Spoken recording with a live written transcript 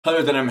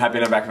Hello then, I'm happy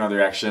and I'm back with another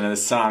reaction, and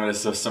this time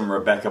it's of some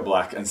Rebecca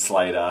Black and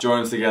Slater.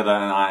 Join us together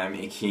and I am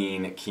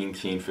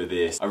keen for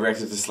this. I've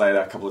reacted to Slater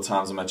a couple of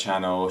times on my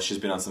channel. She's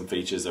been on some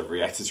features. I've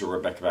reacted to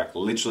Rebecca Black,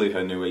 literally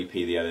her new EP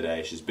the other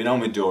day. She's been on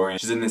with Dorian.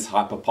 She's in this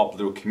hyper pop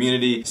little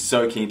community.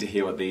 So keen to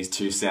hear what these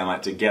two sound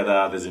like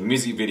together. There's a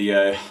music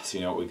video, so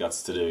you know what we got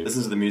to do.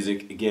 Listen to the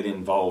music, get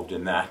involved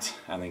in that,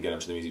 and then get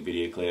onto the music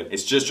video clip.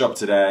 It's just dropped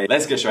today.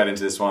 Let's get straight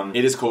into this one.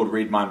 It is called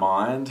Read My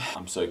Mind.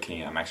 I'm so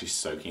keen. I'm actually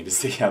so keen to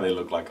see how they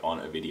look like on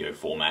a video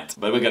format.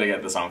 But we're gonna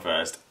get the song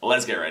first.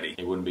 Let's get ready.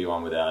 It wouldn't be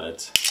one without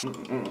it.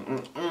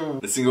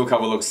 The single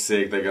cover looks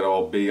sick. They got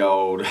all big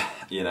old,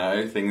 you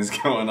know, things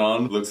going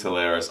on. Looks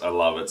hilarious. I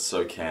love it.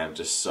 So camp,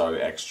 just so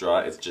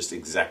extra. It's just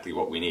exactly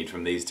what we need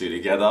from these two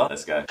together.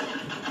 Let's go.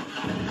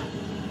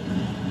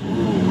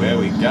 Ooh, where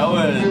we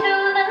going?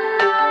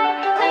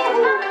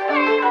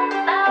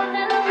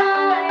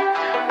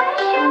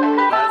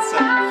 That's so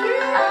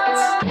cute.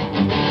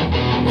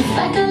 It's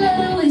like a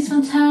little waste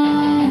from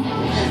time.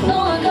 No,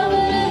 I got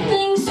better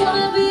things,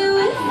 wanna be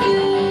with you.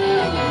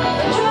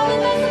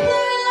 Driving back to the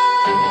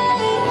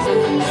lights.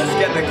 Let's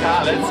get in the car,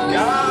 let's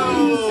go!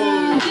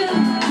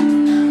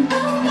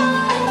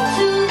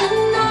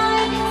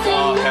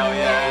 Oh, hell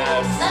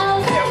yes!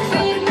 Yeah,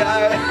 we got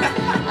to go!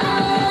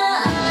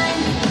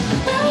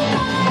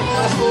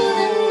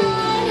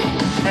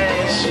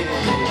 Hey!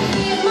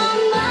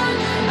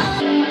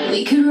 We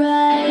could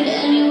ride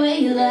any way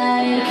you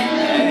like.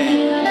 Hey!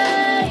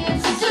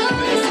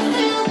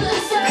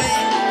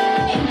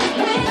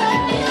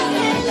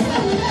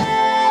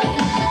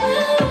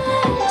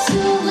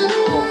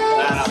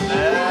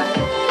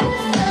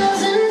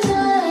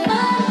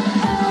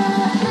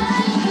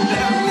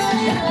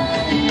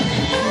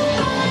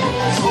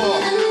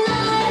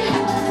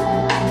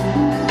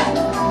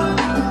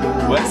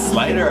 Where's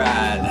Slater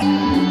at?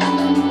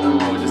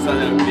 Oh, just a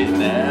little bit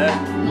there.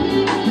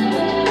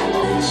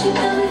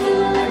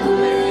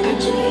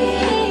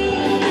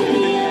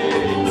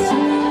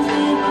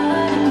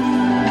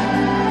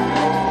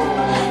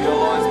 You'll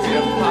always be a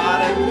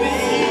part of me.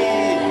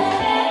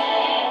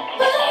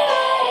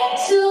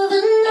 To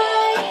the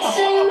night,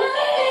 say my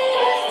name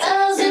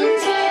 1,000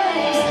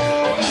 times.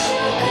 Wish you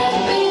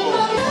could be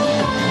my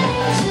light.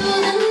 To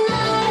the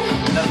night.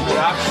 The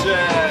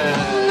production.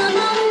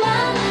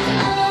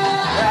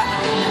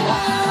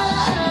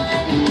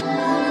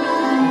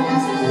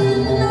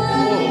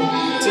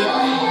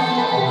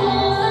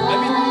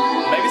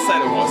 Maybe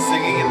Slater was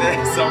singing in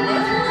there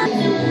somewhere.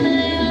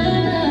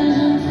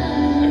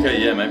 Okay,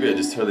 yeah, maybe I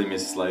just totally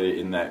missed Slater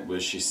in that.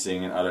 Was she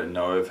singing? I don't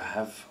know.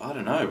 I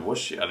don't know. Was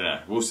she? I don't know.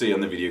 We'll see on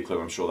the video clip.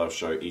 I'm sure they'll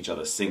show each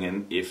other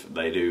singing if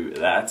they do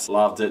that.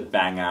 Loved it.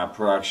 Banger.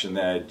 Production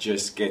there.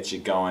 Just get you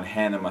going.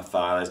 Hand on my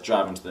thigh. Let's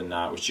drive into the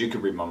night. Wish you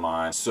could read my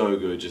mind. So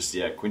good. Just,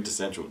 yeah,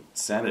 quintessential.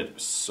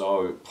 Sounded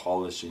so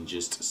polished and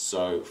just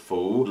so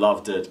full.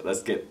 Loved it.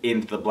 Let's get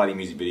into the bloody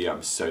music video.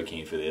 I'm so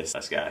keen for this.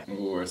 Let's go.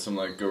 Or some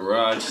like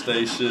garage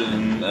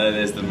station.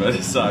 There's the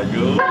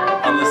motorcycle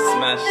on the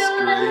smash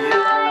screen.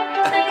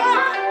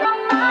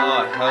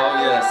 Oh, hell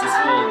yes, this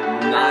little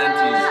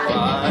 90s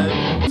vibe.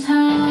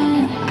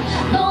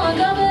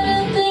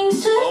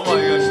 Oh my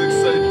gosh, looks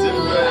so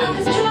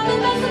different.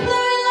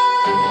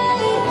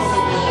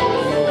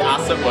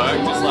 Us at work,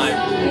 just like,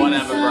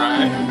 whatever, bro.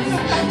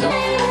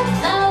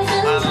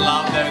 I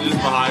love them just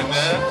behind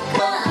there.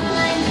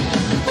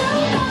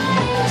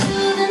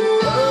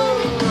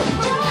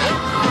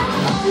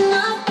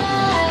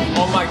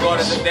 Oh my god,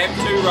 is it them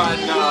two right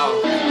now?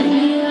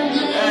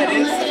 Yeah, it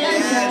is.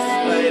 Yes,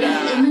 later.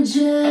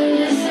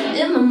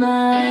 In my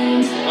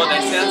mind. Oh,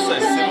 they sound so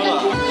similar.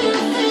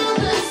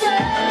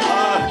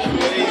 Oh,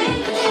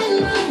 please.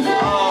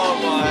 Oh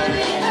my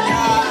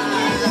god.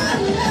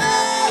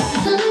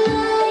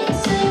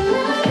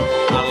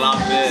 I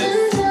love this.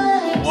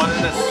 What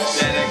an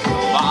aesthetic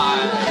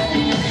vibe.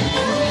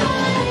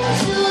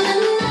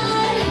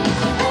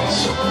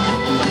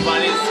 The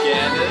funniest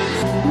scanners.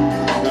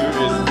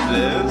 Who is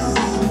this?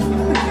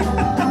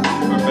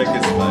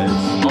 Rebecca's face.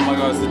 Oh my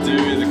god, it's the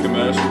dude, the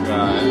commercial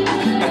guy.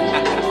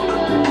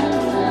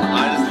 I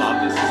just love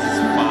this. This is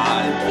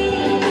fun.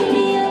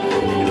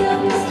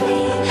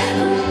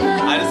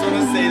 I just want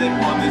to see them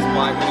on this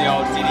bike with the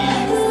old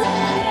ditties.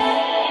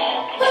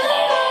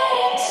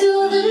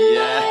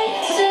 Yeah.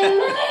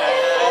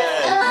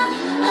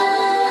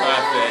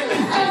 Perfect.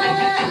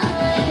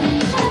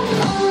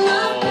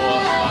 Oh my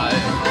god.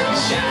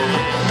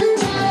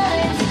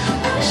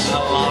 I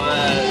love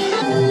it.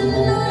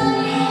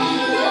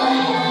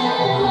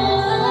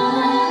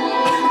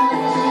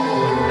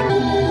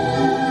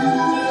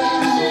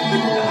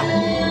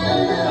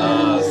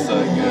 Oh, so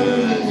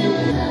good.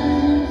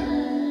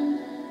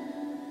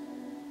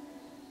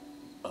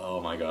 Oh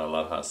my god, I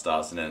love how it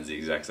starts and ends the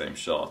exact same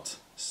shot.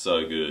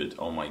 So good.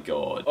 Oh my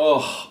god.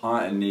 Oh,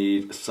 I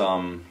need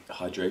some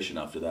hydration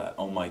after that.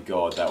 Oh my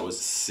god, that was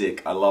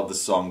sick. I love the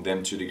song,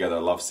 them two together. I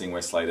love seeing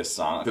where Slater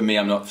sung. For me,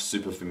 I'm not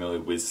super familiar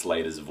with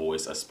Slater's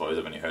voice. I suppose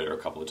I've only heard her a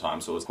couple of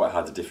times, so it was quite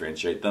hard to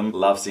differentiate them.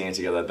 Love seeing it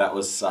together. That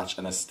was such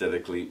an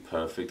aesthetically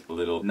perfect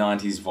little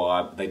 90s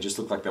vibe. They just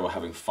looked like they were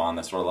having fun.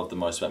 That's what I love the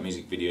most about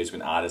music videos,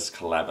 when artists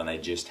collab and they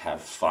just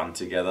have fun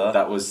together.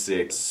 That was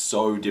sick.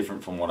 So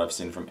different from what I've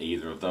seen from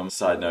either of them.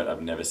 Side note,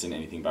 I've never seen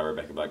anything by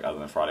Rebecca Black other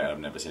than Friday, and I've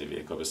never seen a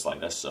video with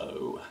Slater,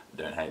 so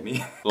don't hate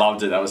me.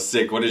 Loved it. That was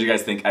sick. What did you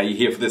guys think? Are you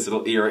here for this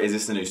little era? Is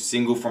this a new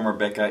single from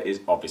Rebecca?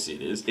 Obviously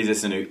it is. Is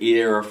this a new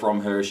era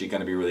from her? Is she going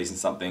to be releasing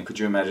something? Could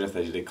you imagine if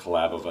they did a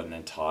collab of an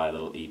entire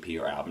little EP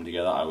or album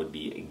together? I would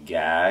be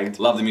gagged.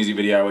 Love the music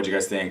video. What do you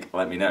guys think?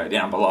 Let me know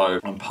down below.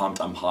 I'm pumped.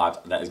 I'm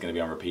hyped. That is going to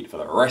be on repeat for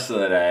the rest of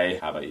the day.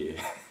 How about you?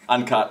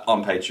 Uncut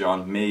on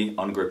Patreon. Me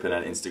on Griffin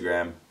and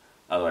Instagram.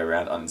 Other way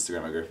around, on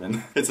Instagram at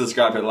Griffin. Hit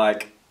subscribe, hit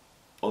like,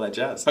 all that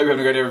jazz. Hope you're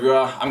having a great day,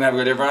 everyone. I'm gonna have a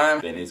great day,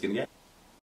 everyone. Benny's gonna get